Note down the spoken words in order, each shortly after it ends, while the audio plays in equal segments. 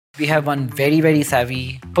We have one very, very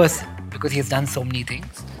savvy person because he has done so many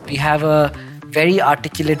things. We have a very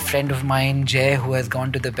articulate friend of mine, Jay, who has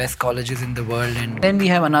gone to the best colleges in the world. And then we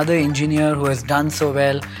have another engineer who has done so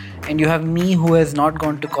well. And you have me who has not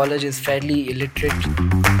gone to college, is fairly illiterate.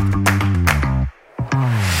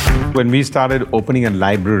 When we started opening a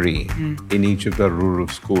library in each of the rural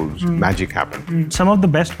schools, magic happened. Some of the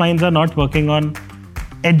best minds are not working on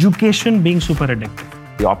education being super addictive.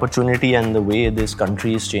 The opportunity and the way this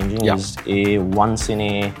country is changing is a once in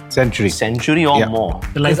a century or more.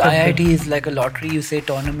 Because IIT is like a lottery, you say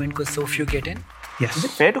tournament because so few get in. Yes. Is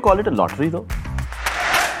it fair to call it a lottery though?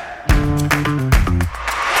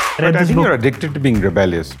 But I think you're addicted to being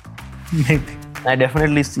rebellious. Maybe. I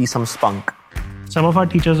definitely see some spunk. Some of our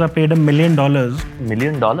teachers are paid $1 million. $1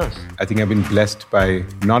 million? I think I've been blessed by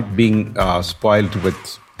not being spoiled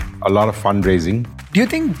with a lot of fundraising. Do you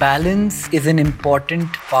think balance is an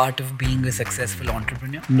important part of being a successful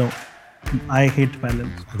entrepreneur? No. I hate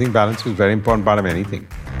balance. I think balance is a very important part of anything.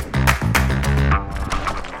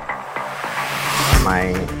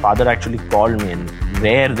 My father actually called me, and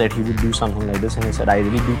rare that he would do something like this, and he said, I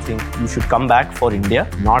really do think you should come back for India,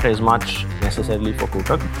 not as much necessarily for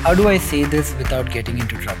Kotak. How do I say this without getting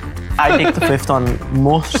into trouble? I take the fifth on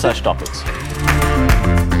most such topics.